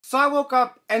So I woke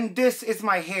up and this is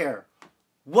my hair.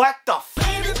 What the f?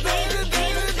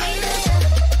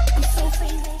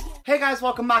 Hey guys,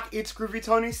 welcome back. It's Groovy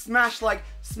Tony. Smash like,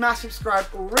 smash subscribe,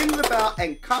 ring the bell,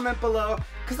 and comment below,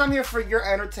 because I'm here for your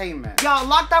entertainment. Y'all,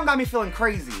 lockdown got me feeling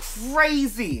crazy.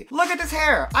 Crazy. Look at this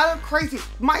hair. I look crazy.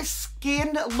 My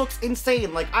skin looks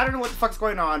insane. Like, I don't know what the fuck's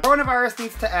going on. Coronavirus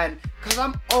needs to end, because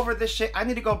I'm over this shit. I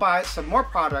need to go buy some more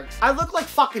products. I look like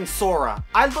fucking Sora.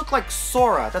 I look like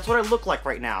Sora. That's what I look like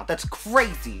right now. That's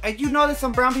crazy. And you know there's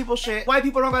some brown people shit. White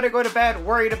people don't gotta go to bed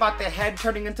worried about their head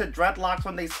turning into dreadlocks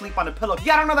when they sleep on a pillow.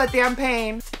 Y'all don't know that damn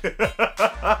pain.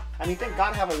 I mean, thank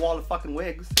God I have a wall of fucking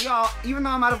wigs. Y'all, even though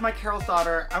I'm out of my Carol's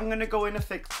daughter, I'm gonna go in to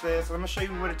fix this. I'm gonna show you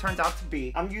what it turns out to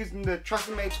be. I'm using the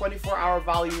TRESemmé 24-hour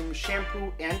volume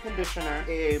shampoo and conditioner,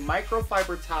 a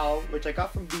microfiber towel, which I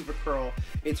got from Viva Curl.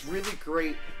 It's really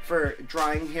great for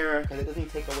drying hair because it doesn't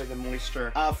take away the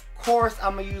moisture. Of course,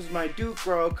 I'm gonna use my Do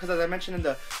Grow because, as I mentioned in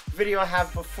the video I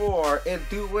have before, it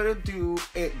do what it do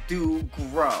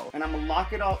grow. And I'm gonna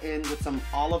lock it all in with some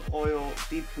olive oil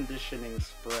deep conditioning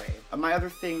spray. My other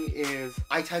thing is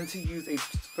I tend to use a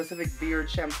specific beard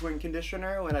shampoo and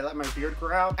conditioner when I let my beard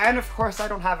grow out. And of course, I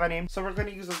don't have any. So we're gonna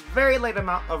use a very light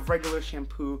amount of regular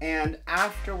shampoo. And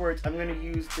afterwards, I'm gonna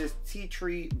use this tea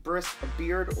tree brisk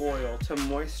beard oil to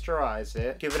moisturize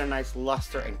it, give it a nice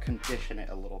luster, and condition it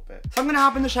a little bit. So I'm gonna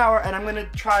hop in the shower and I'm gonna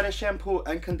try to shampoo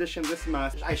and condition this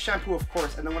mess. I shampoo, of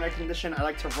course, and then when I condition, I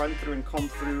like to run through and comb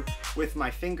through with my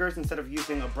fingers instead of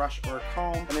using a brush or a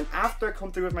comb. And then after I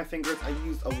comb through with my fingers, I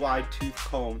use a wide tooth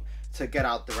comb to get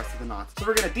out the rest of the knots. So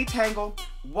we're gonna detangle,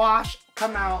 wash,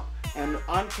 come out, and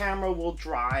on camera we'll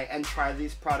dry and try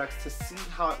these products to see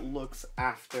how it looks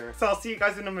after. So I'll see you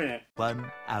guys in a minute.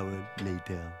 1 hour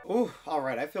later. Ooh, all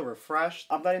right, I feel refreshed.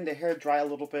 I'm letting the hair dry a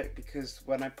little bit because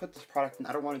when I put this product in,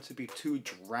 I don't want it to be too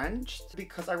drenched.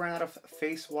 Because I ran out of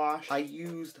face wash, I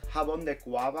used jabón de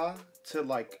guava to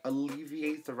like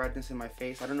alleviate the redness in my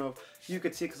face. I don't know if you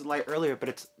could see it because it's light earlier,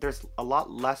 but there's a lot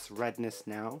less redness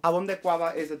now. Jabón de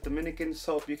guava is a Dominican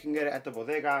soap. You can get it at the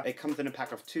bodega. It comes in a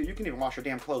pack of 2. You can even wash your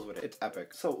damn clothes with it. It's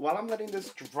epic. So while I'm letting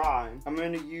this dry, I'm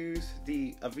going to use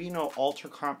the Aveeno Ultra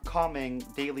Calming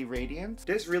Daily Radiance.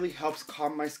 This really helps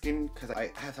calm my skin because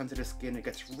I have sensitive skin. It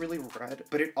gets really red,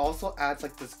 but it also adds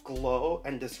like this glow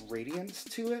and this radiance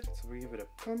to it. So we give it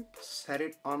a pump, set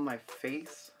it on my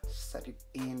face, set it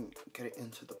in, get it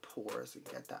into the pores and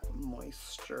get that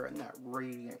moisture and that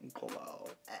radiant glow.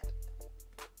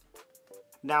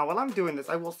 Now, while I'm doing this,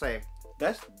 I will say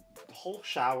this whole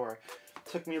shower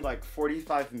took me like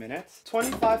 45 minutes.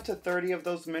 25 to 30 of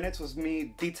those minutes was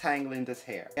me detangling this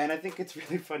hair. And I think it's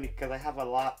really funny because I have a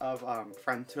lot of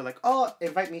friends who are like, oh,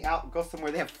 invite me out, go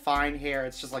somewhere. They have fine hair.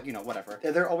 It's just like, you know, whatever.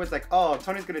 They're always like, oh,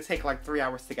 Tony's gonna take like 3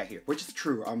 hours to get here, which is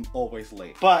true. I'm always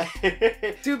late. But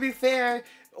to be fair,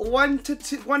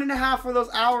 1.5 of those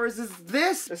hours is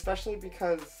this, especially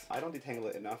because I don't detangle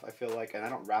it enough, I feel like, and I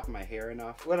don't wrap my hair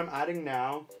enough. What I'm adding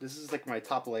now, this is like my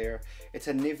top layer. It's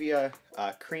a Nivea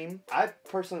cream. I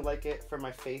personally like it for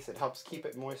my face. It helps keep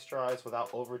it moisturized without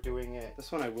overdoing it.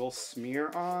 This one I will smear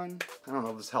on. I don't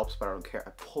know if this helps, but I don't care.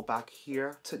 I pull back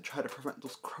here to try to prevent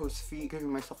those crow's feet,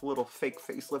 giving myself a little fake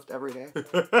facelift every day.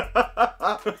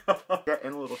 Get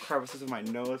in little crevices of my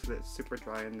nose so it's super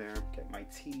dry in there. Get my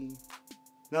tea.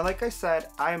 Now, like I said,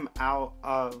 I'm out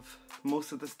of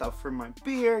most of the stuff for my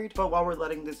beard, but while we're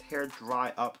letting this hair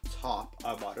dry up top,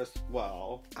 I might as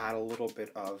well add a little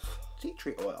bit of tea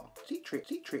tree oil. Tea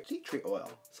tree oil.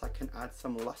 So I can add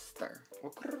some luster.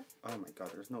 Oh my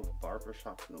God, there's no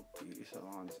barbershops, no beauty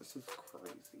salons. This is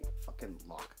crazy. Fucking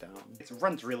lockdown. It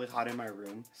runs really hot in my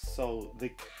room. So the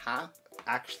cap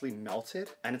actually melted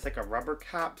and it's like a rubber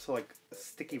cap. So like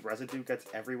sticky residue gets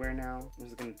everywhere now. I'm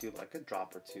just gonna do like a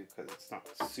drop or 2 because it's not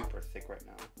super thick right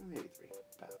now. Maybe 3.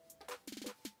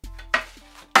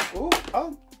 Ooh,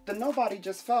 oh, the nobody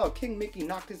just fell. King Mickey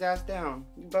knocked his ass down.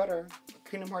 You better.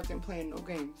 Kingdom Hearts ain't playing no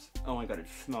games. Oh my God, it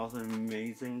smells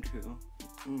amazing too.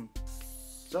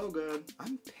 So good.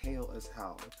 I'm pale as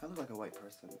hell. I look like a white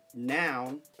person.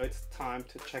 Now, it's time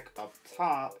to check up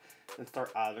top and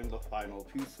start adding the final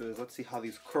pieces. Let's see how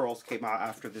these curls came out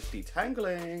after this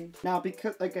detangling. Now,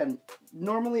 because, again,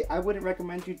 normally I wouldn't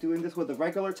recommend you doing this with a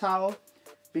regular towel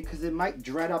because it might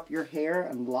dread up your hair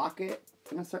and lock it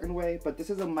in a certain way, but this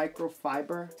is a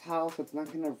microfiber towel, so it's not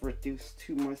going to reduce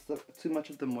too much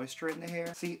of the moisture in the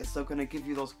hair. See, it's still going to give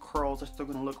you those curls. They're still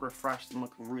going to look refreshed and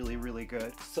look really, really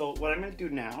good. So what I'm going to do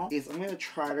now is I'm going to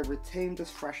try to retain this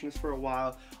freshness for a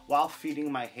while feeding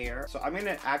my hair. So I'm going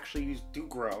to actually use Do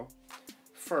Grow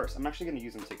first, I'm actually gonna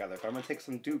use them together, but I'm gonna take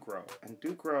some Dew Grow. And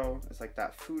Dew Grow is like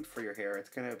that food for your hair. It's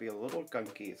gonna be a little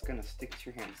gunky. It's gonna stick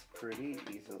to your hands pretty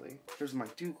easily. Here's my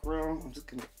Dew Grow. I'm just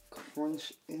gonna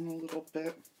crunch in a little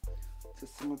bit to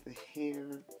some of the hair.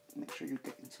 Make sure you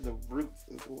get into the roots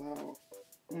as well.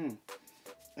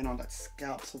 And on that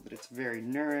scalp so that it's very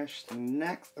nourished.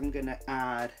 Next, I'm gonna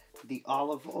add the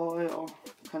olive oil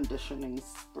conditioning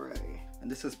spray. And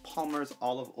this is Palmer's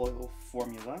olive oil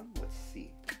formula. Let's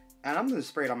see. And I'm gonna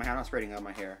spray it on my hair, I'm not spraying it on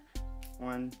my hair.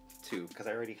 1, 2, because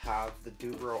I already have the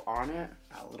Dew Grow on it.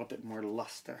 Add a little bit more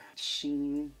luster.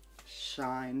 Sheen,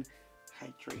 shine,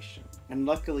 hydration. And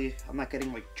luckily, I'm not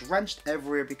getting like drenched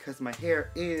everywhere because my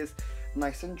hair is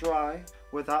nice and dry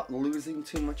without losing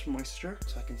too much moisture.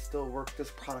 So I can still work this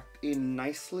product in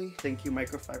nicely. Thank you,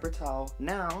 microfiber towel.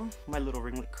 Now, my little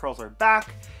ringlet curls are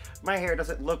back. My hair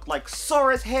doesn't look like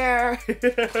Sora's hair.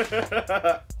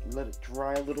 Let it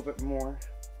dry a little bit more.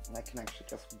 And I can actually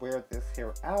just wear this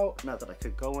hair out. Not that I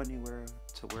could go anywhere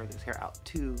to wear this hair out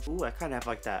too. Ooh, I kind of have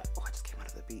like that. Oh, I just came out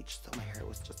of the beach, so my hair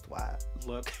was just wet.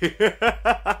 Look.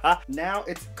 Now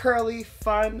it's curly,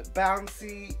 fun,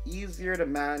 bouncy, easier to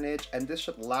manage, and this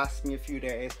should last me a few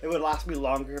days. It would last me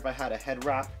longer if I had a head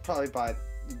wrap. Probably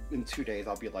in 2 days,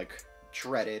 I'll be like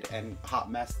dreaded and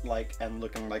hot mess like and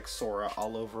looking like Sora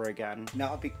all over again.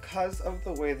 Now, because of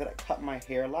the way that I cut my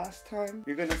hair last time,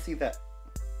 you're gonna see that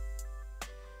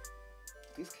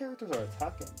these characters are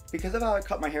attacking. Because of how I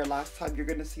cut my hair last time, you're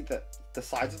gonna see that the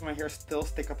sides of my hair still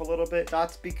stick up a little bit.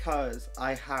 That's because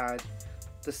I had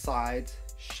the sides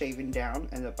shaven down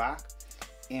in the back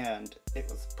and it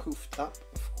was poofed up,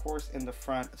 of course, in the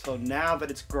front. So now that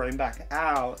it's growing back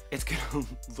out, it's gonna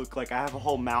look like I have a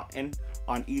whole mountain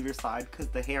on either side because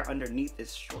the hair underneath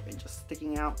is short and just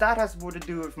sticking out. That has more to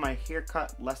do with my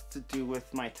haircut, less to do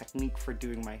with my technique for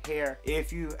doing my hair.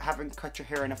 If you haven't cut your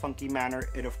hair in a funky manner,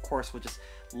 it of course will just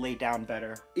lay down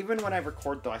better. Even when I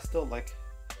record though, I still like,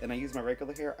 and I use my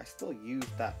regular hair, I still use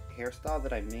that hairstyle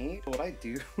that I made. What I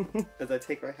do is I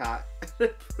take my hat and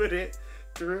I put it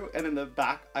through, and in the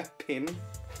back I pin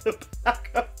the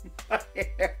back of my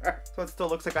hair. So it still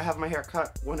looks like I have my hair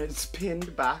cut when it's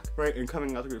pinned back, right, and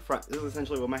coming out through the front. This is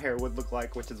essentially what my hair would look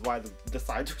like, which is why the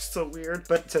sides are so weird.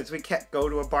 But since we can't go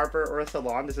to a barber or a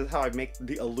salon, this is how I make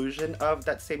the illusion of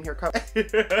that same haircut.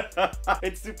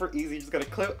 It's super easy, just gotta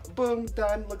clip, boom,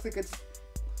 done. Looks like it's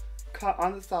cut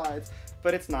on the sides,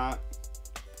 but it's not.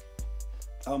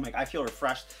 Oh my, I feel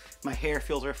refreshed. My hair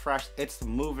feels refreshed. It's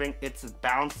moving, it's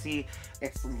bouncy,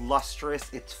 it's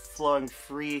lustrous, it's flowing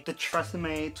free. The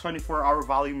Tresemme 24-hour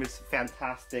volume is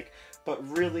fantastic, but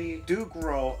really, Dew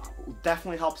Grow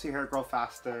definitely helps your hair grow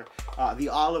faster. The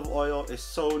olive oil is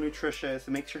so nutritious.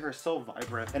 It makes your hair so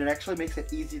vibrant, and it actually makes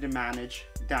it easy to manage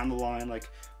down the line, like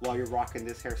while you're rocking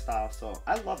this hairstyle. So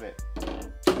I love it.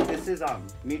 This is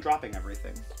me dropping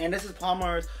everything. And this is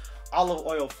Palmer's olive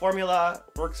oil formula.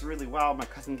 Works really well. My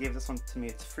cousin gave this one to me.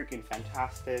 It's freaking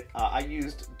fantastic. I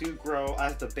used Dew Grow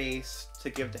as the base to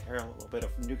give the hair a little bit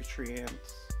of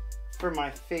nutrients. For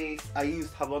my face, I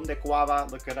used Jabón de Guava.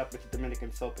 Look it up, it's a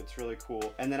Dominican soap, it's really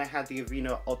cool. And then I had the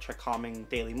Aveeno Ultra Calming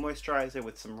Daily Moisturizer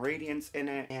with some radiance in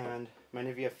it, and my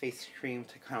Nivea face cream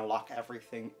to kind of lock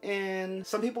everything in.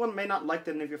 Some people may not like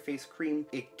the Nivea face cream.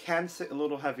 It can sit a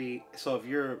little heavy, so if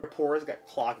your pores get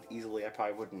clogged easily, I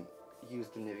probably wouldn't use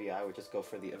the Nivea. I would just go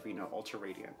for the Aveeno Ultra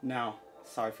Radiant. Now,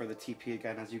 sorry for the TP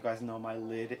again. As you guys know, my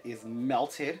lid is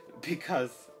melted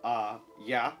because,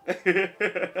 yeah.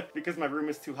 because my room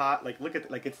is too hot. Like, look at,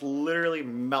 like, it's literally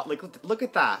melt. Like, look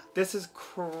at that. This is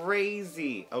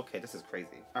crazy. Okay, this is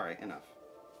crazy. All right, enough.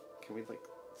 Can we, like,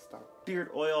 stop? Beard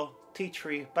oil, tea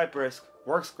tree by Brisk.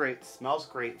 Works great, smells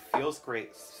great,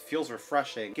 feels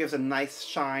refreshing, gives a nice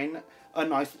shine, a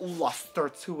nice luster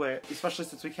to it, especially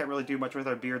since we can't really do much with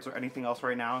our beards or anything else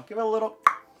right now. Give it a little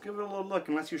look,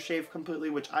 unless you shave completely,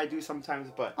 which I do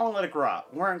sometimes, but I don't let it grow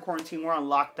out. We're in quarantine, we're on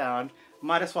lockdown.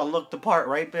 Might as well look the part,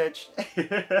 right, bitch?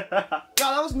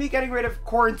 Y'all, that was me getting rid of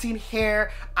quarantine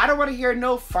hair. I don't want to hear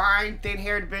no fine,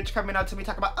 thin-haired bitch coming up to me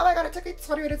talking about, oh my god, it took me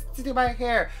 20 minutes to do my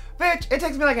hair. Bitch, it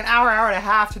takes me like an hour and a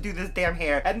half to do this damn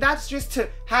hair. And that's just to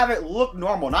have it look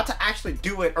normal, not to actually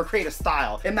do it or create a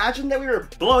style. Imagine that we were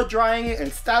blow drying it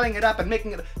and styling it up and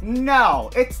making it.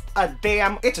 No, it's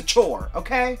a chore,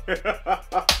 okay?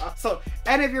 So,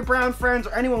 any of your brown friends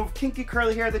or anyone with kinky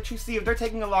curly hair that you see, if they're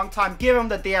taking a long time, give them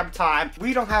the damn time.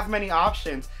 We don't have many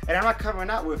options, and I'm not coming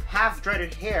out with half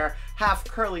dreaded hair, half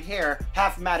curly hair,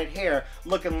 half matted hair,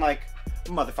 looking like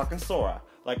motherfucking Sora.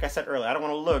 Like I said earlier, I don't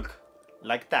want to look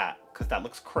like that, because that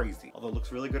looks crazy. Although it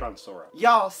looks really good on Sora.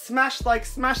 Y'all, smash like,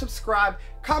 smash subscribe,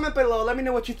 comment below, let me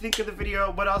know what you think of the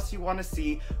video, what else you want to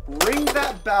see. Ring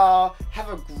that bell, have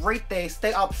a great day,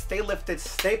 stay up, stay lifted,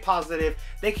 stay positive.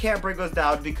 They can't bring us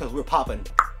down because we're popping.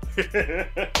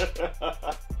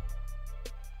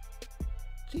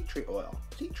 Tea tree oil,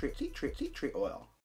 tea tree oil.